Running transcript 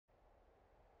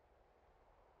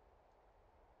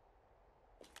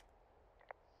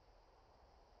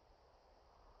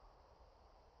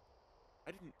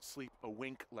I didn't sleep a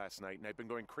wink last night, and I've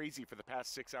been going crazy for the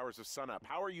past 6 hours of sunup.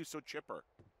 How are you so chipper?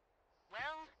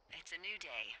 Well, it's a new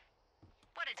day.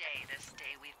 What a day, this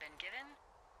day we've been given.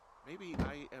 Maybe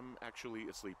I am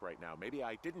actually asleep right now. Maybe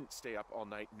I didn't stay up all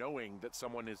night knowing that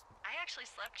someone is... I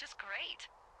actually slept just great.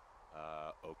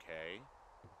 Okay.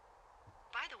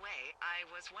 By the way, I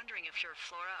was wondering if your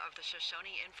Flora of the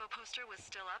Shoshone info poster was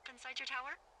still up inside your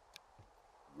tower?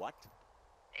 What?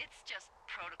 It's just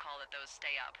protocol that those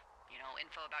stay up. You know,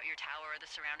 info about your tower, the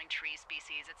surrounding tree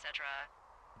species, etc.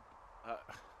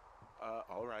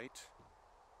 All right.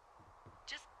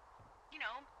 Just, you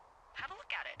know, have a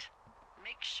look at it.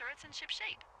 Make sure it's in ship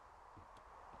shape.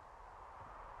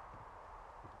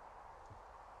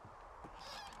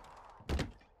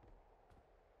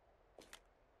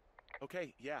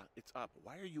 Okay, yeah, it's up.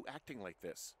 Why are you acting like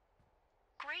this?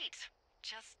 Great.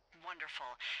 Just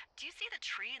wonderful. Do you see the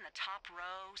tree in the top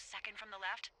row, second from the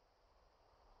left?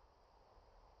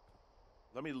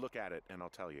 Let me look at it, and I'll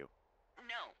tell you.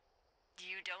 No.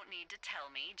 You don't need to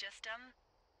tell me. Just,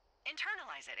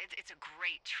 internalize it. It's a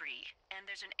great tree. And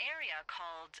there's an area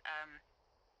called,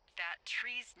 that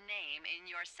tree's name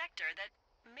in your sector that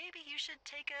maybe you should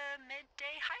take a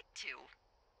midday hike to.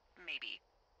 Maybe.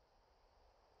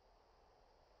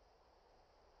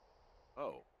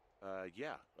 Oh,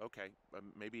 yeah, okay.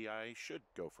 Maybe I should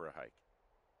go for a hike.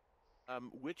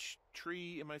 Which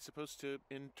tree am I supposed to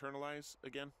internalize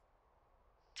again?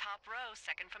 Top row,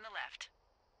 second from the left.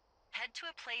 Head to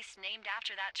a place named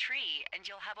after that tree, and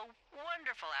you'll have a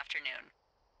wonderful afternoon.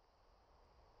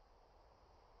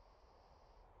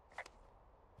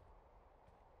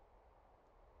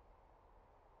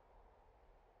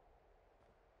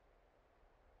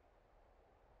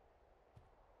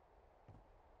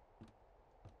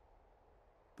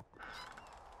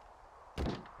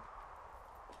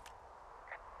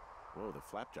 Whoa, the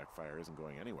flapjack fire isn't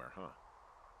going anywhere, huh?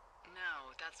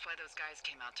 No, that's why those guys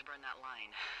came out to burn that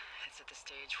line. It's at the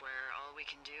stage where all we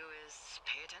can do is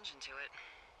pay attention to it.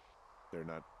 They're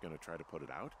not gonna try to put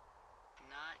it out?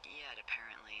 Not yet,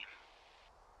 apparently.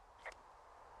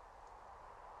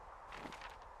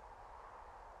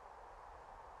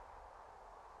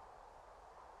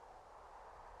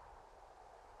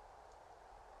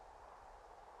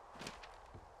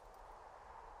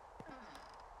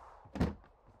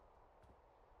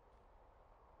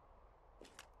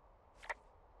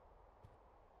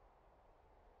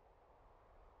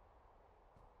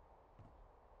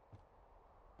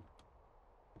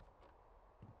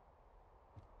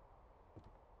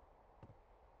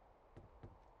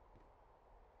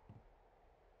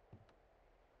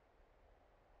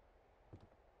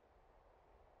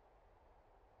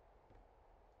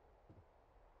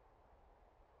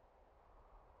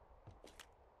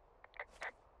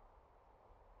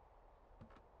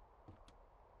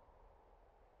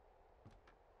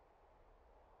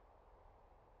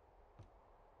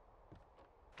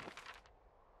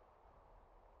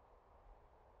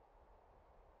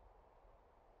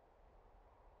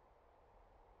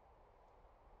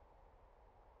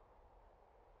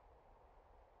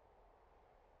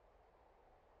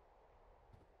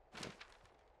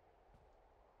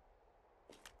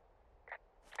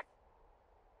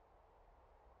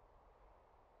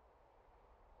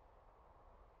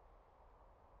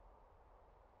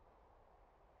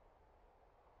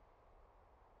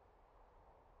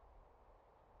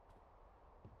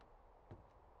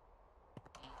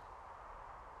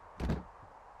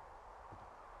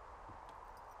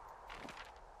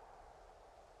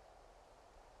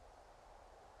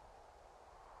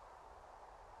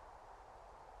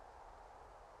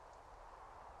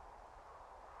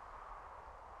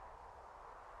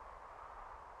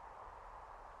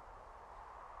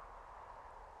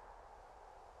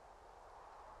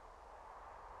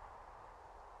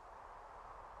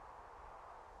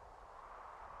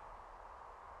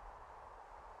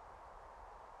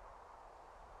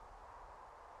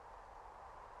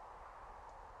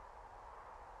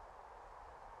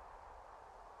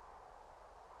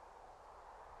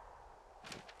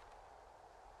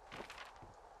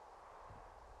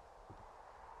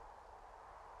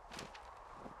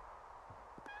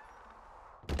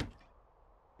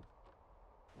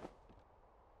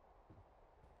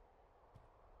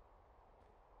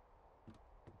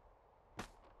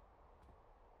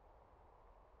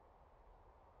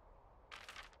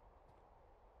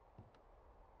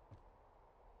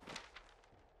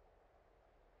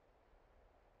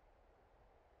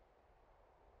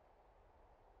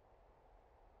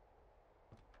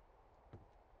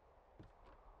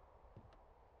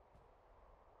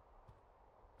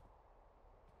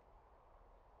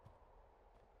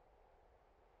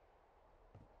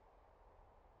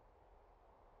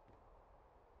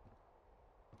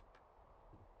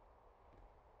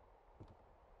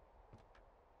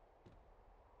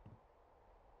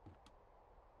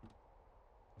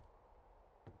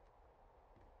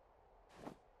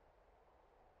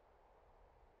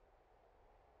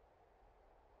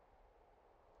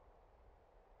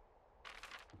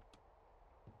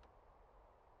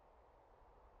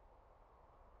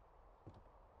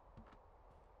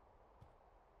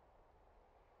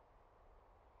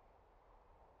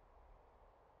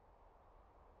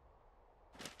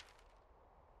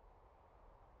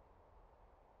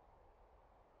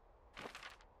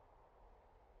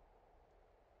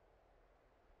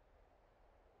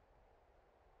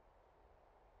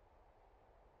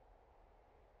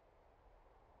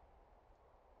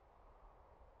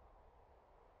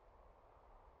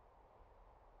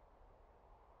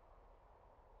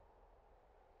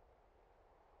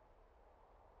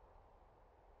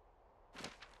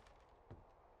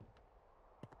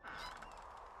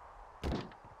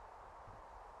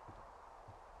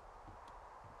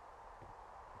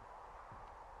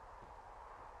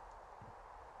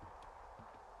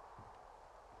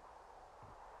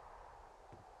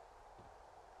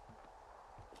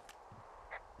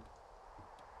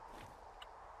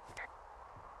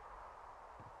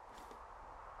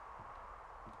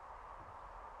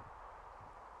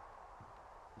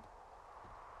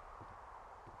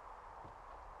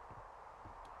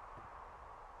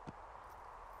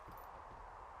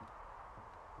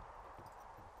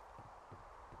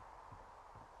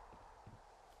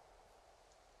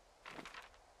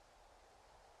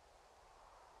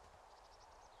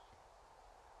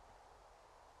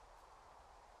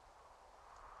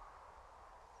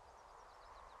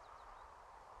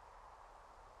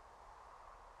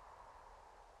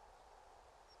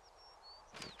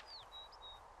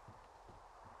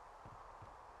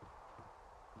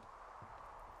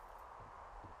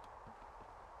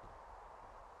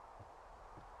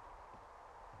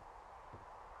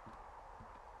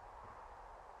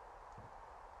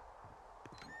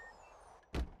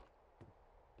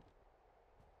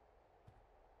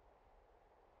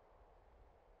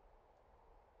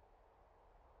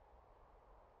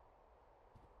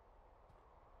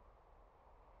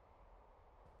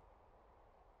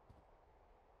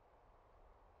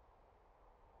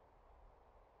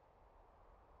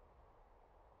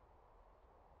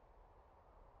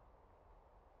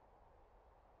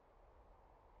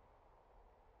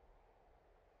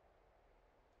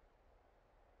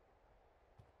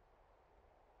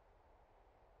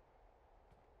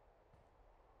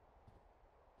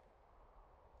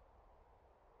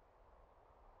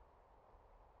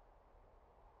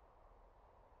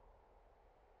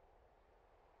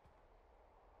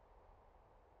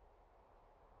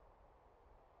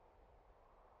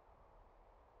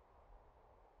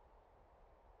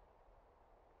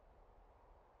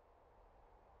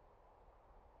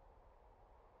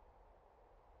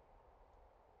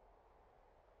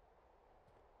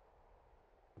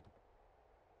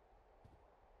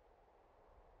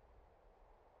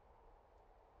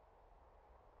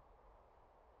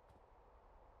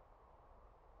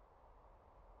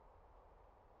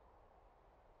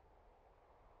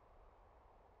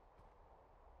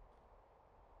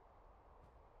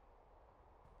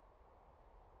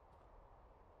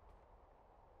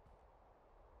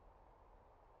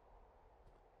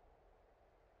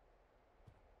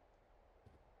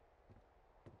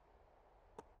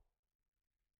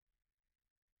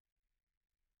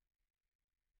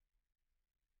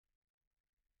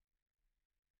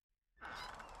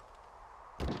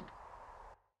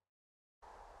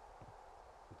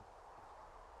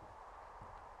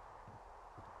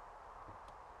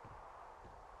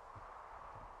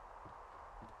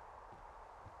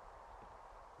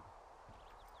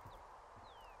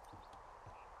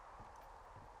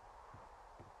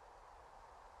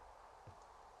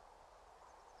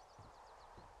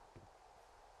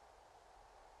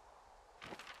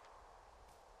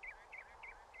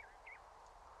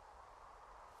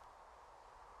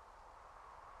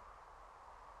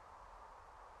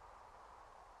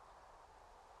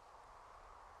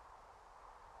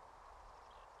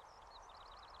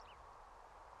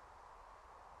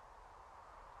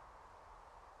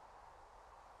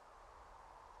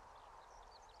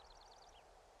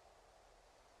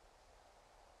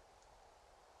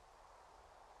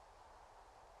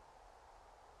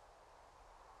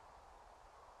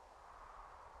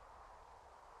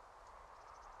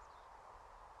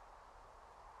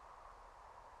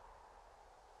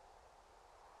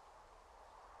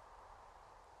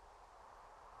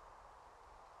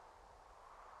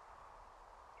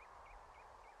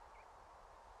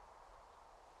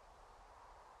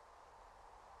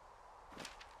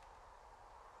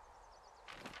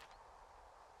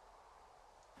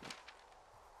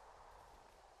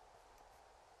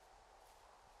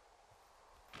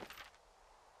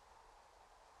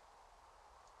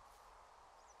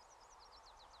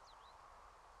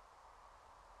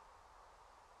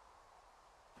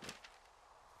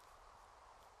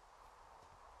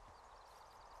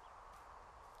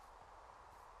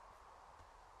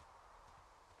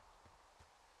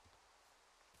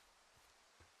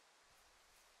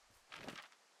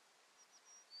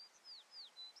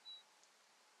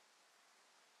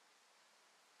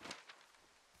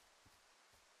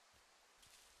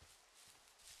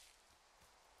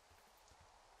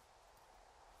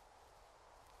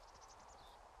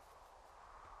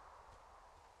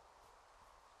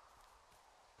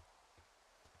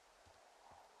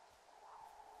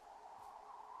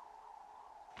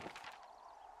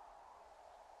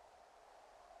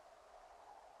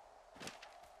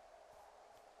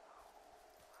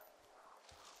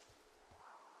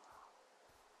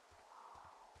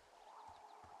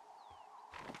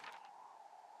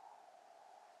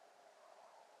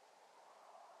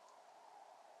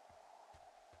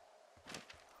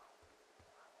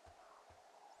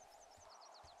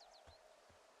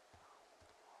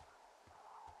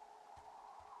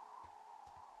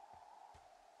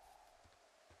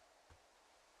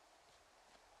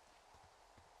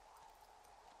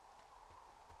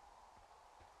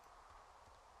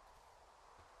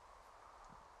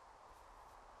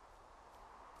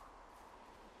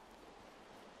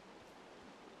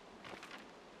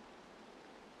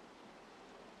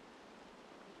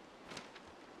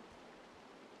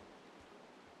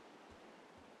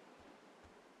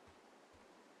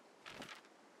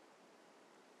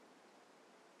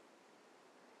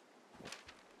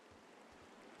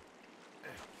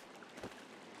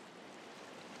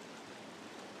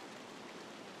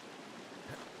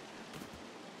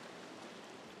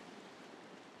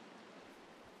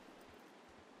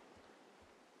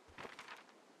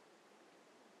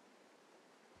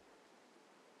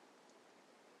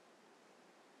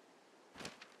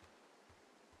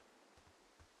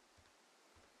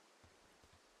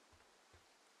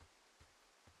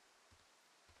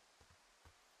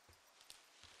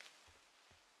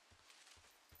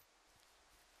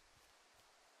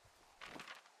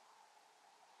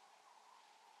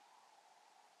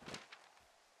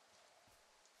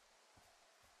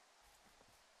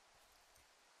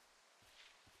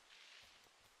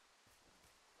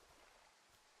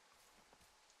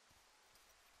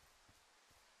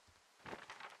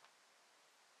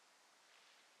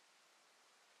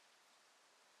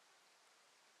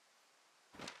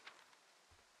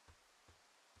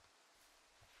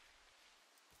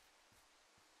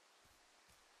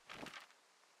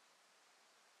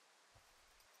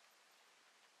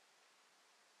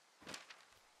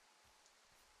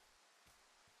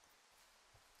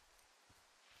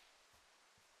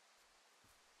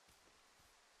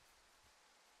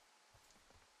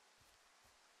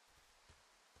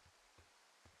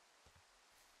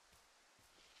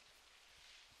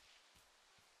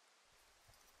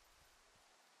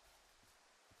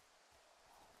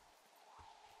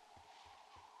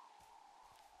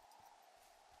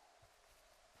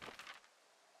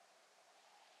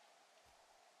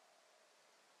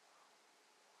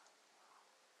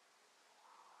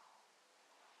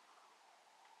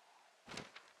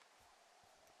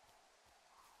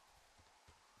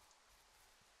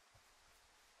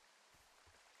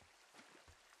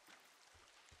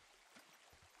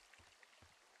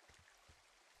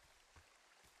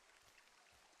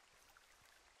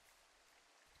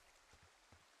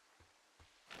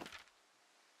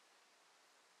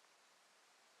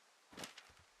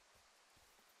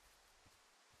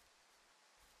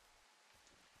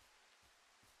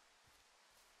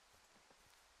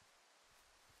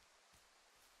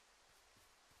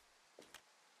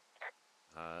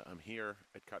 I'm here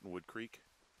at Cottonwood Creek.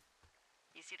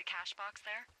 You see the cash box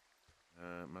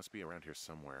there? It must be around here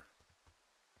somewhere.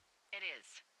 It is.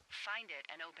 Find it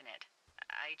and open it.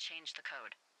 I changed the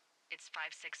code. It's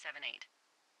 5678.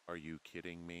 Are you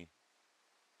kidding me?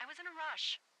 I was in a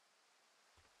rush.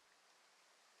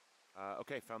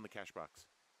 Okay, found the cash box.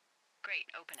 Great,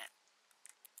 open it.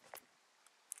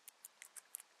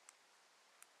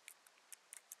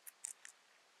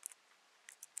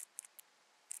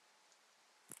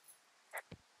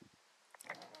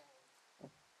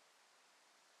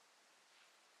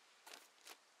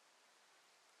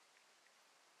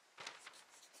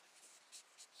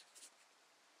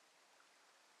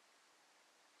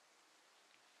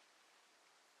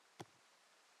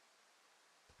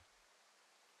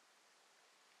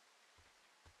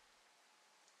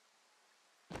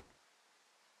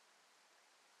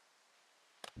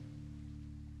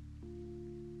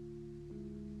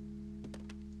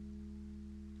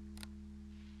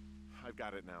 I've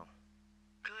got it now.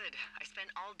 Good. I spent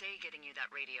all day getting you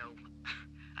that radio.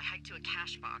 I hiked to a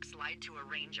cash box, lied to a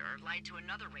ranger, lied to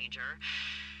another ranger,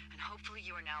 and hopefully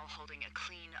you are now holding a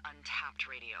clean, untapped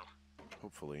radio.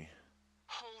 Hopefully.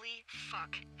 Holy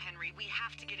fuck, Henry, we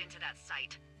have to get into that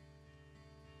site.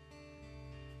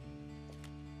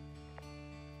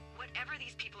 Whatever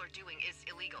these people are doing is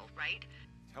illegal, right?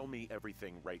 Tell me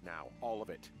everything right now. All of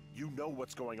it. You know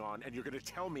what's going on, and you're gonna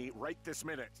tell me right this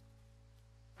minute.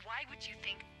 Why would you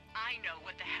think I know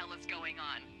what the hell is going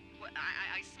on?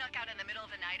 I snuck out in the middle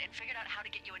of the night and figured out how to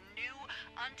get you a new,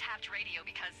 untapped radio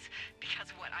because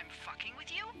what, I'm fucking with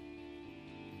you?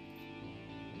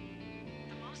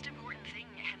 The most important thing,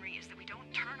 Henry, is that we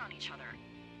don't turn on each other.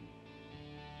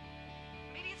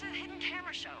 Maybe it's a hidden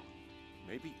camera show.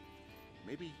 Maybe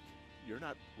you're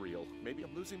not real. Maybe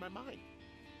I'm losing my mind.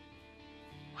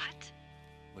 What?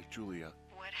 Like Julia.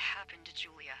 What happened to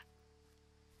Julia?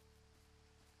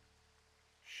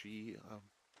 She,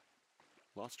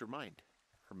 lost her mind.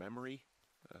 Her memory.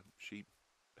 She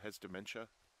has dementia.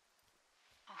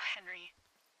 Oh, Henry.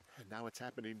 And now it's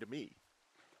happening to me.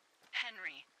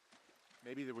 Henry.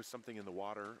 Maybe there was something in the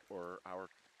water, or our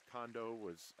condo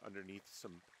was underneath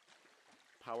some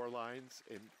power lines,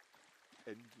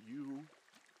 and you,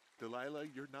 Delilah,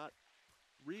 you're not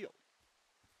real.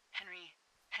 Henry,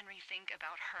 think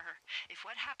about her. If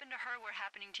what happened to her were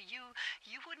happening to you,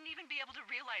 you wouldn't even be able to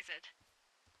realize it.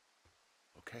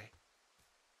 Okay.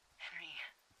 Henry,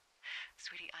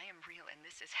 sweetie, I am real and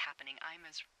this is happening. I'm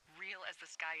as real as the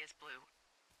sky is blue.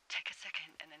 Take a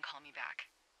second and then call me back.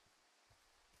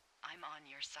 I'm on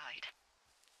your side.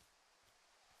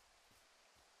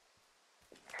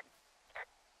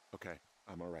 Okay,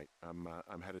 I'm all right.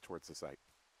 I'm headed towards the site.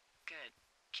 Good.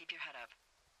 Keep your head up.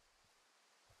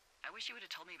 I wish you would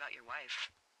have told me about your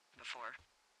wife before.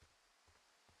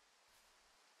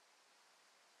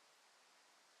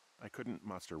 I couldn't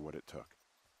muster what it took.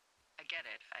 I get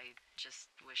it. I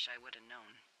just wish I would have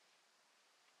known.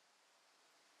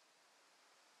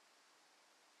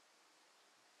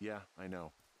 Yeah, I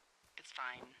know. It's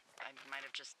fine. I might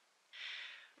have just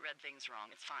read things wrong.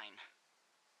 It's fine.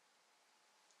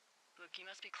 Look, you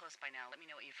must be close by now. Let me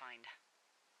know what you find.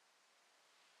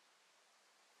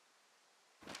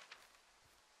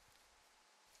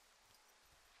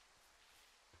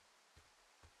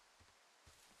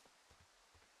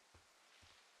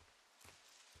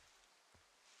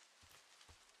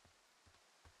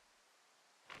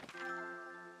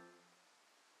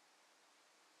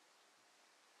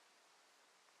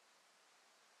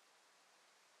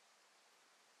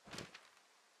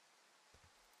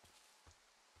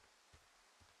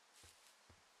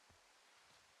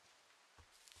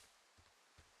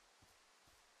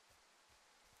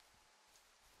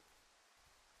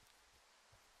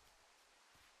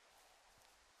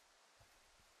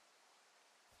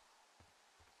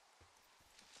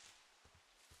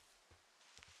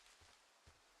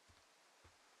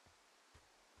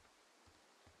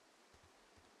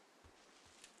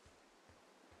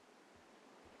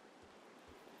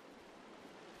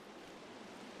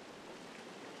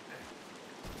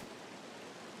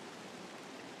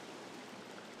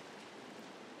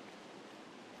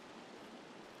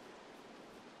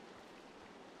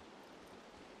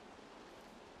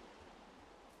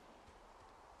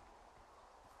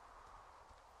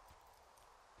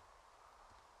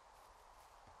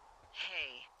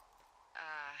 Hey,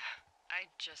 I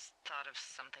just thought of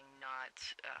something not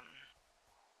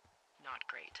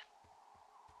great.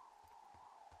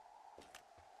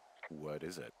 What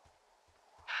is it?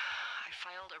 I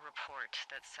filed a report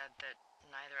that said that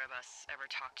neither of us ever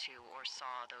talked to or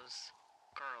saw those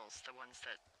girls, the ones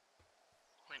that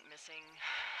went missing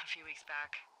a few weeks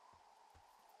back.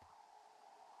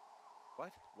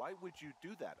 What? Why would you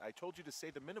do that? I told you to say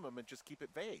the minimum and just keep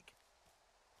it vague.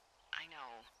 I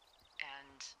know,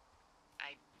 and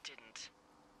I didn't.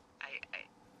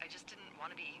 I just didn't want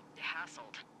to be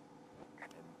hassled.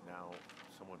 And now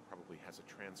someone probably has a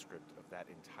transcript of that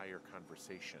entire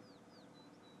conversation.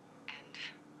 And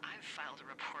I've filed a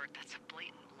report that's a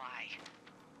blatant lie.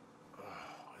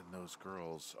 Oh, and those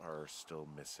girls are still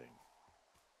missing.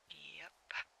 Yep.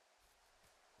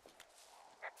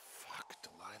 Fuck,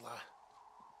 Delilah.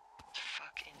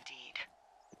 Fuck indeed.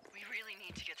 We really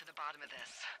need to get to the bottom of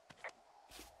this.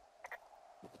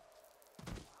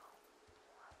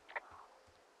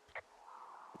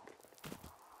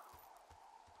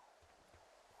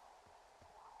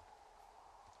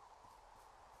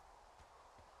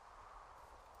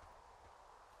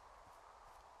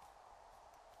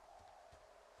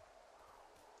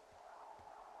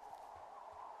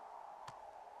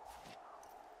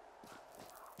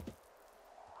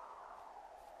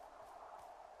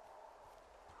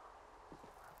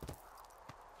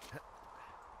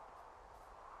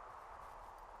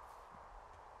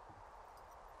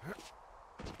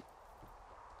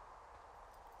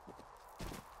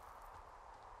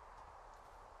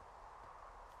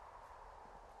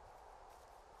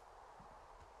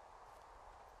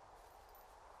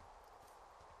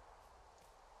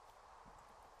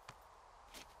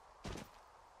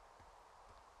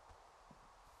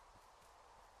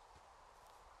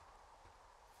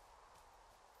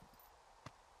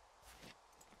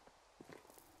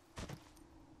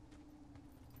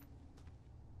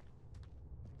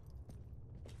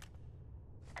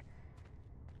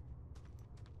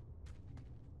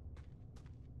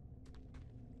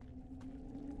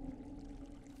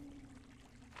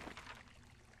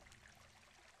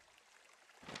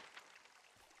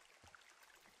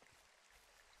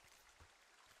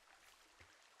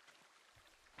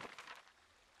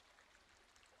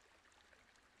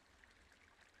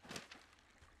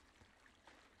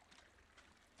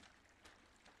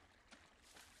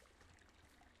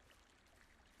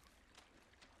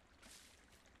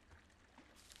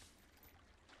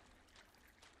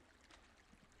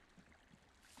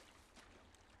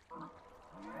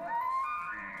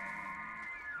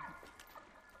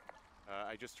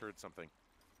 I just heard something.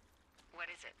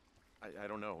 What is it? I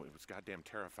don't know. It was goddamn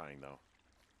terrifying, though.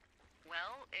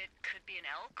 Well, it could be an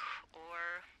elk,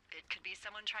 or it could be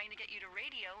someone trying to get you to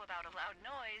radio about a loud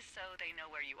noise so they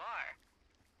know where you are.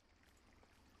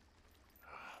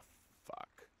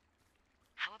 Fuck.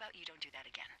 How about you don't do that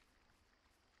again?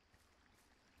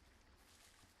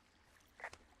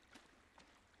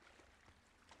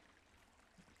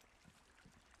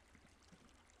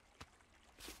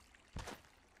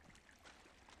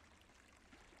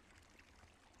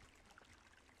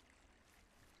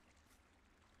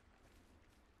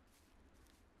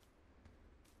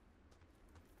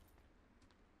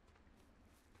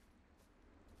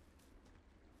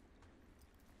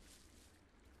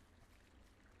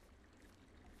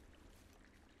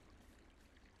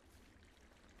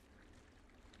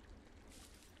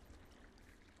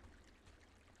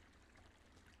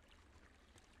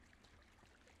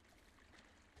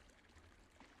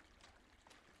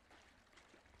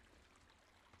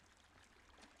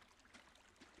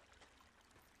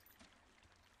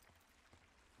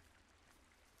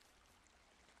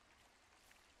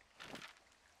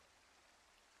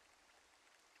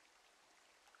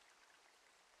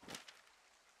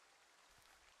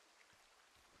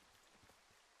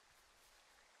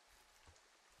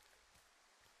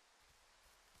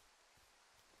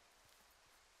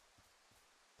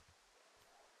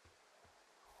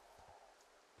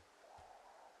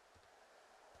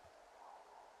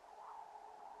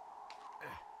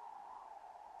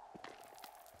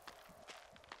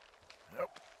 Nope.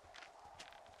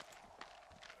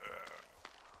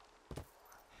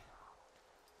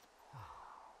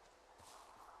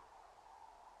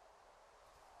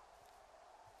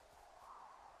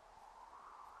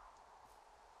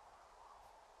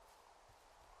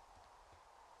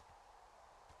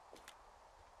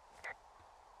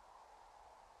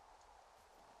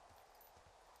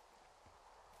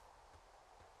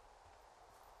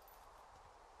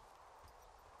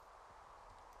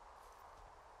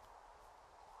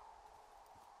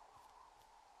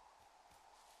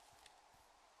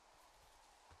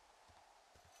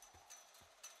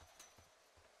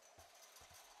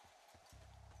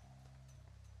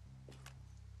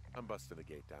 I'm busting the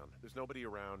gate down. There's nobody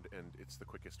around, and it's the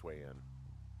quickest way in.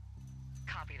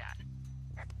 Copy that.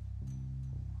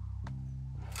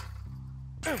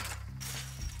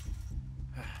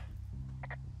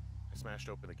 I smashed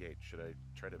open the gate. Should I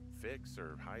try to fix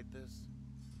or hide this?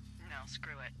 No,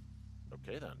 screw it.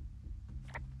 Okay, then.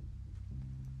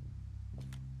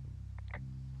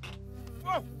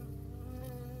 Whoa!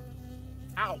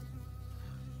 Ow!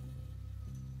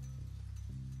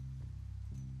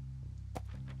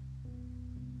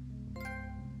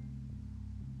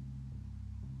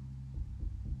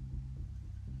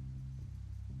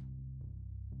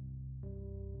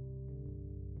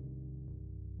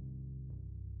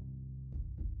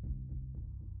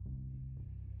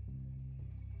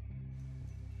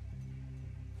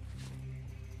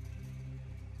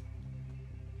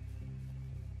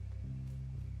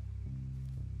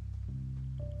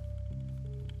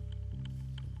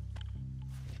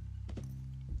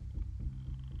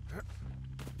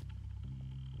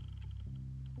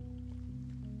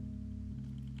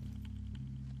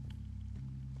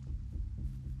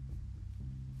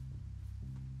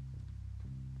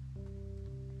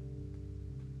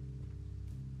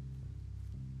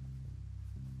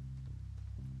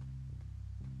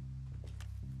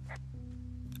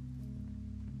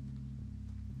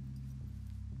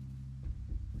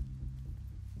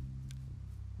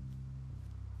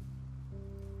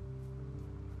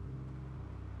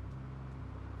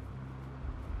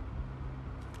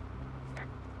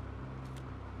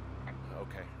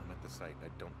 Okay, I'm at the site. I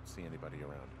don't see anybody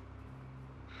around.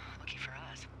 Lucky for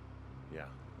us. Yeah,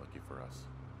 lucky for us.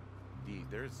 Dee,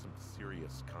 there's some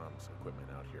serious comms equipment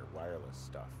out here, wireless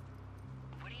stuff.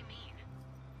 What do you mean?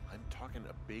 I'm talking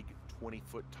a big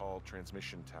 20-foot tall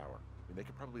transmission tower. I mean, they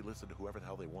could probably listen to whoever the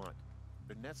hell they want.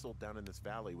 They're nestled down in this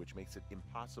valley, which makes it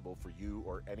impossible for you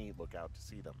or any lookout to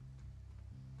see them.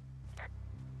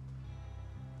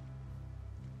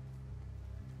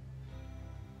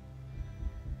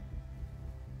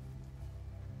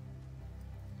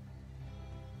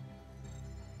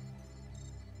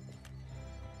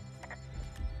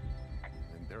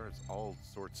 And there's all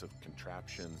sorts of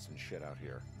contraptions and shit out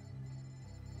here.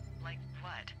 Like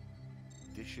what?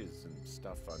 Dishes and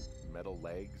stuff on metal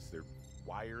legs. There are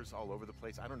wires all over the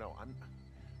place. I don't know. I'm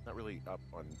not really up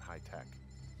on high tech.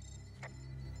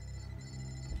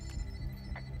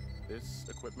 This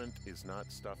equipment is not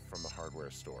stuff from the hardware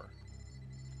store.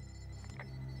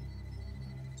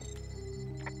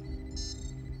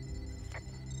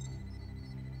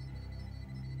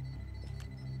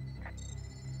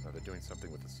 Oh, they're doing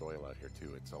something with the soil out here,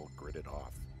 too. It's all gridded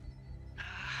off.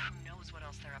 Who knows what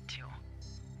else they're up to?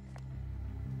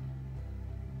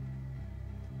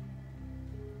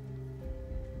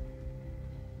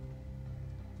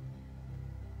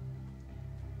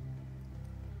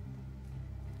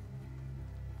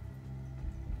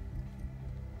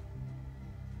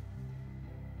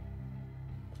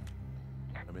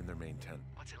 I'm in their main tent.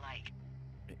 What's it like?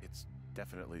 It's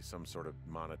definitely some sort of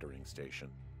monitoring station.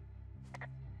 I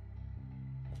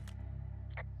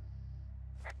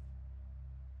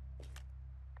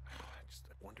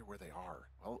wonder where they are.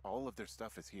 All of their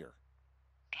stuff is here.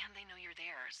 And they know you're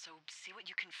there, so see what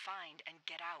you can find and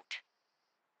get out.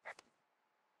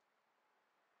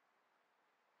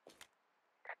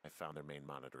 I found their main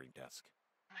monitoring desk.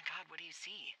 Oh my god, what do you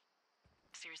see?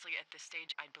 Seriously, at this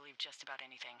stage, I'd believe just about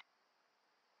anything.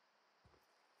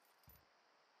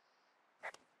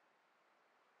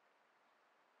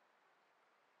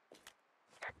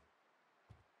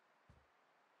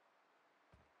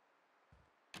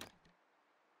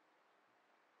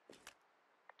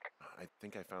 I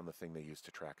think I found the thing they used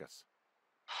to track us.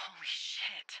 Holy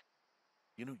shit.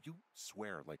 You know, you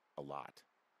swear, like, a lot.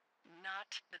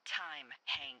 Not the time,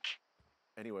 Hank.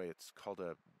 Anyway, it's called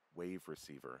a wave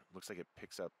receiver. Looks like it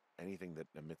picks up anything that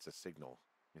emits a signal.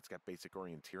 It's got basic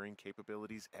orienteering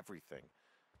capabilities, everything.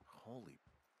 Holy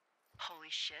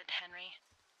shit, Henry.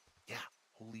 Yeah,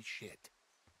 holy shit.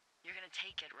 You're gonna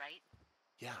take it, right?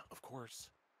 Yeah, of course.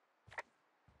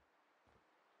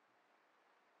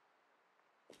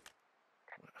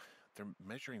 They're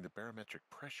measuring the barometric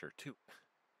pressure, too.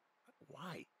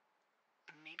 Why?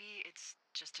 Maybe it's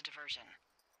just a diversion.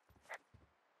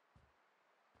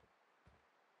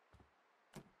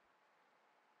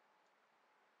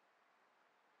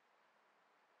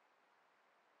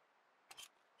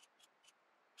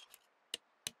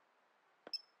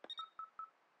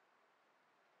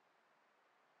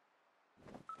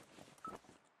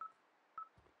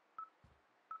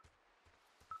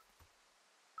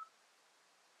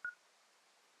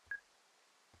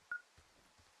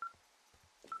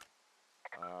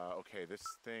 Okay, this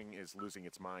thing is losing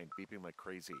its mind, beeping like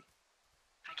crazy.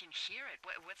 I can hear it.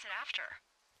 What's it after?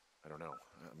 I don't know.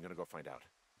 I'm gonna go find out.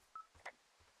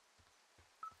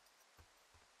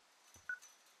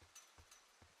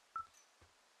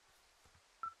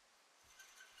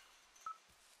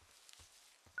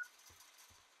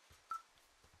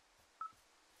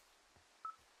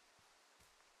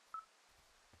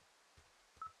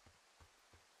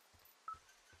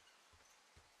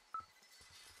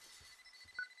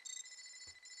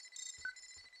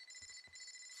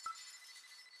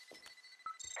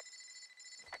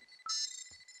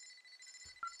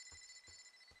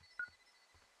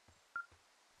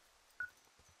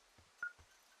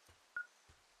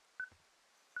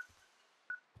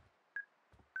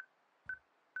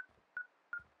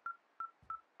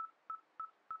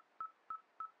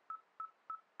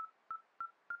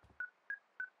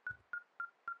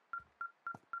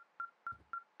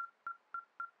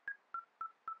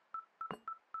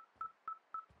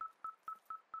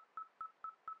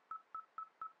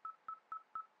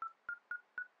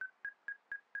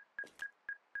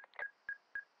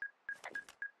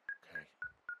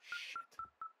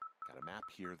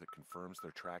 here that confirms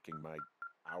they're tracking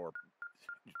our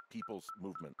people's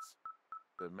movements.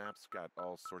 The map's got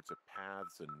all sorts of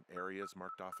paths and areas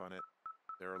marked off on it.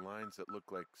 There are lines that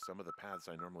look like some of the paths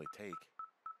I normally take.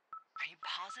 Are you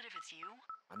positive it's you?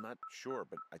 I'm not sure,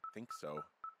 but I think so.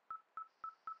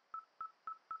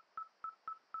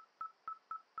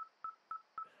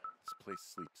 This place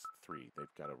sleeps 3.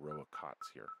 They've got a row of cots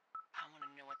here. I want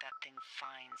to know what that thing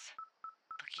finds.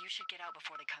 Look, you should get out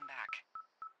before they come back.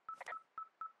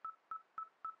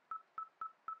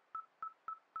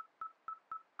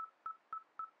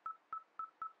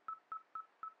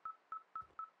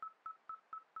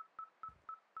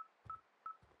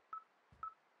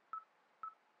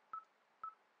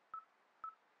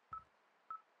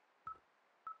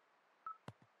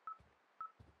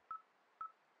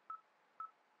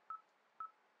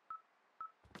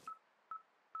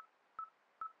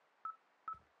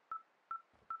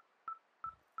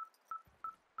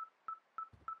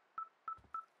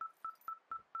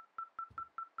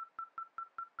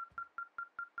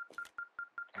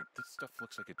 This stuff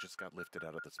looks like it just got lifted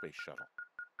out of the space shuttle.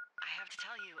 I have to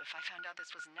tell you, if I found out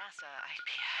this was NASA, I'd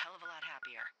be a hell of a lot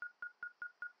happier.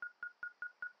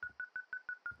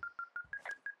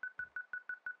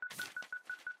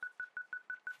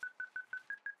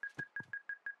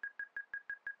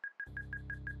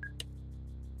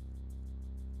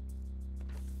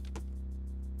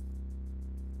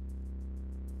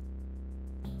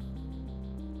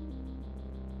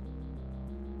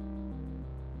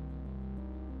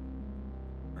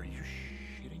 Are you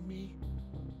shitting me?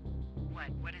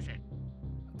 What is it?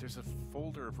 There's a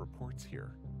folder of reports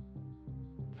here.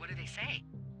 What do they say?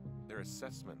 They're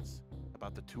assessments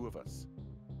about the 2 of us.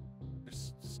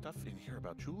 There's stuff in here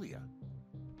about Julia.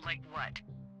 Like what?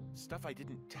 Stuff I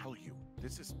didn't tell you.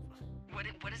 This is...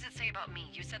 What does it say about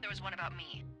me? You said there was one about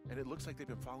me. And it looks like they've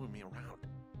been following me around.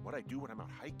 What I do when I'm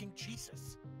out hiking?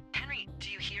 Jesus. Henry,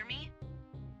 do you hear me?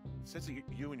 It says that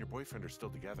you and your boyfriend are still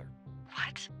together.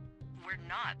 What? We're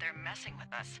not. They're messing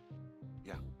with us.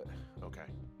 Yeah, okay.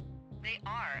 They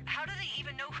are. How do they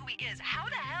even know who he is? How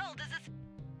the hell does this...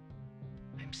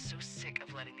 I'm so sick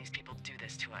of letting these people do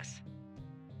this to us.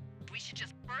 We should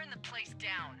just burn the place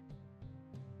down.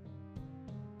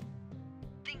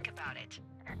 Think about it.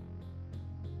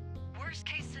 Worst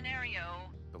case scenario...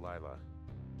 Delilah.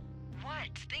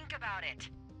 What? Think about it.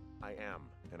 I am,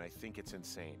 and I think it's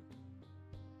insane.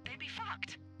 They'd be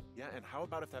fucked. Yeah, and how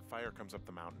about if that fire comes up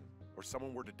the mountain? Or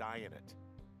someone were to die in it?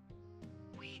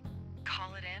 We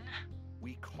call it in?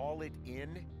 We call it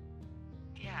in?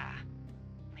 Yeah,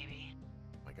 maybe.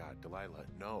 My God, Delilah,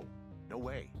 no. No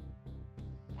way.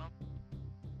 Well,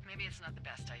 maybe it's not the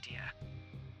best idea.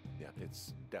 Yeah,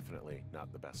 it's definitely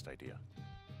not the best idea.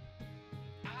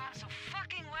 I'm so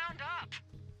fucking wound up.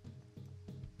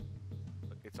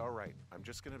 It's all right. I'm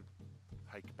just gonna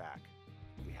hike back.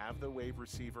 We have the wave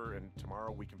receiver, and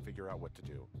tomorrow we can figure out what to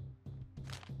do.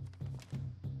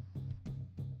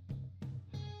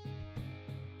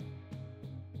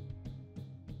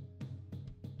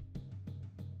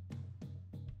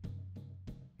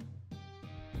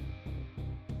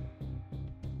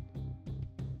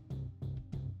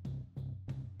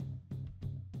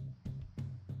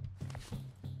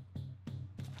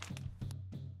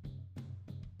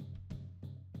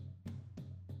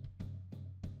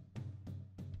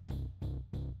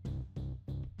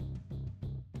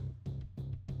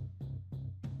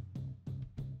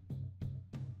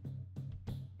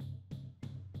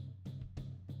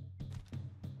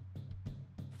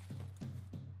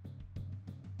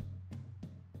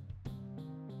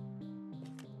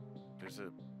 There's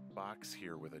a box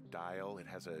here with a dial. It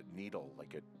has a needle,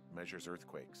 like it measures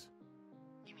earthquakes.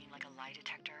 You mean like a lie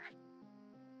detector?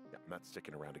 Yeah, I'm not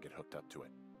sticking around to get hooked up to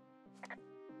it.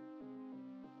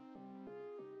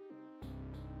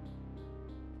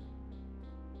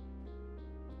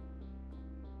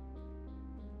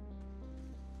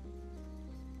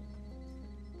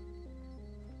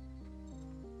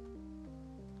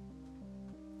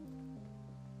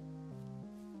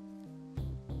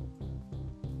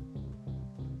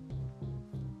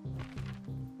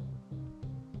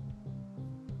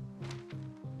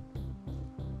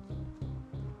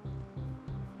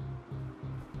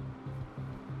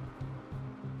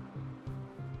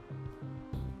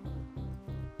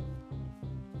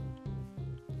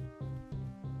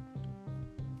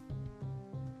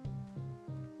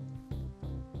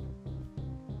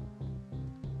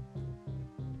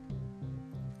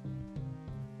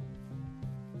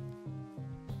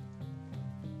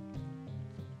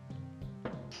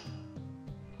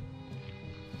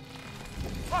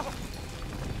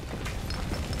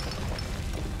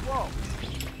 Whoa!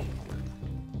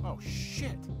 Oh, shit!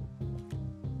 Shit!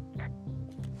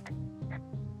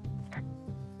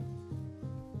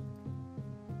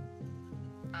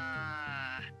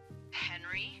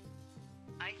 Henry?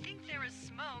 I think there is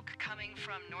smoke coming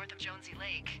from north of Jonesy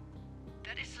Lake.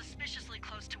 That is suspiciously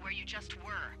close to where you just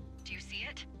were. Do you see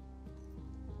it?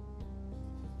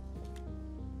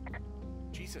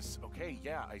 Jesus, okay,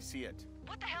 yeah, I see it.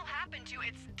 What the hell happened to you?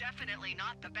 It's definitely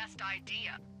not the best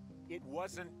idea. It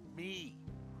wasn't me.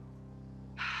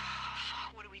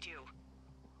 What do we do?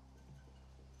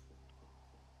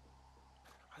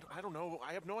 I don't know.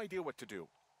 I have no idea what to do.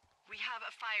 We have a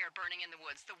fire burning in the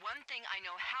woods. The one thing I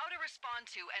know how to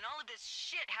respond to, and all of this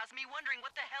shit has me wondering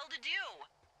what the hell to do.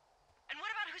 And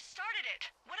what about who started it?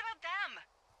 What about them?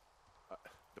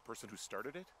 The person who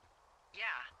started it?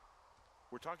 Yeah.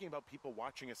 We're talking about people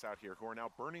watching us out here who are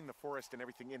now burning the forest and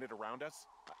everything in it around us.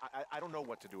 I don't know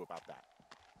what to do about that.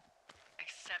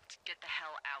 Except get the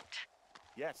hell out.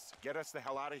 Yes, get us the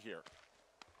hell out of here.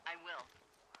 I will.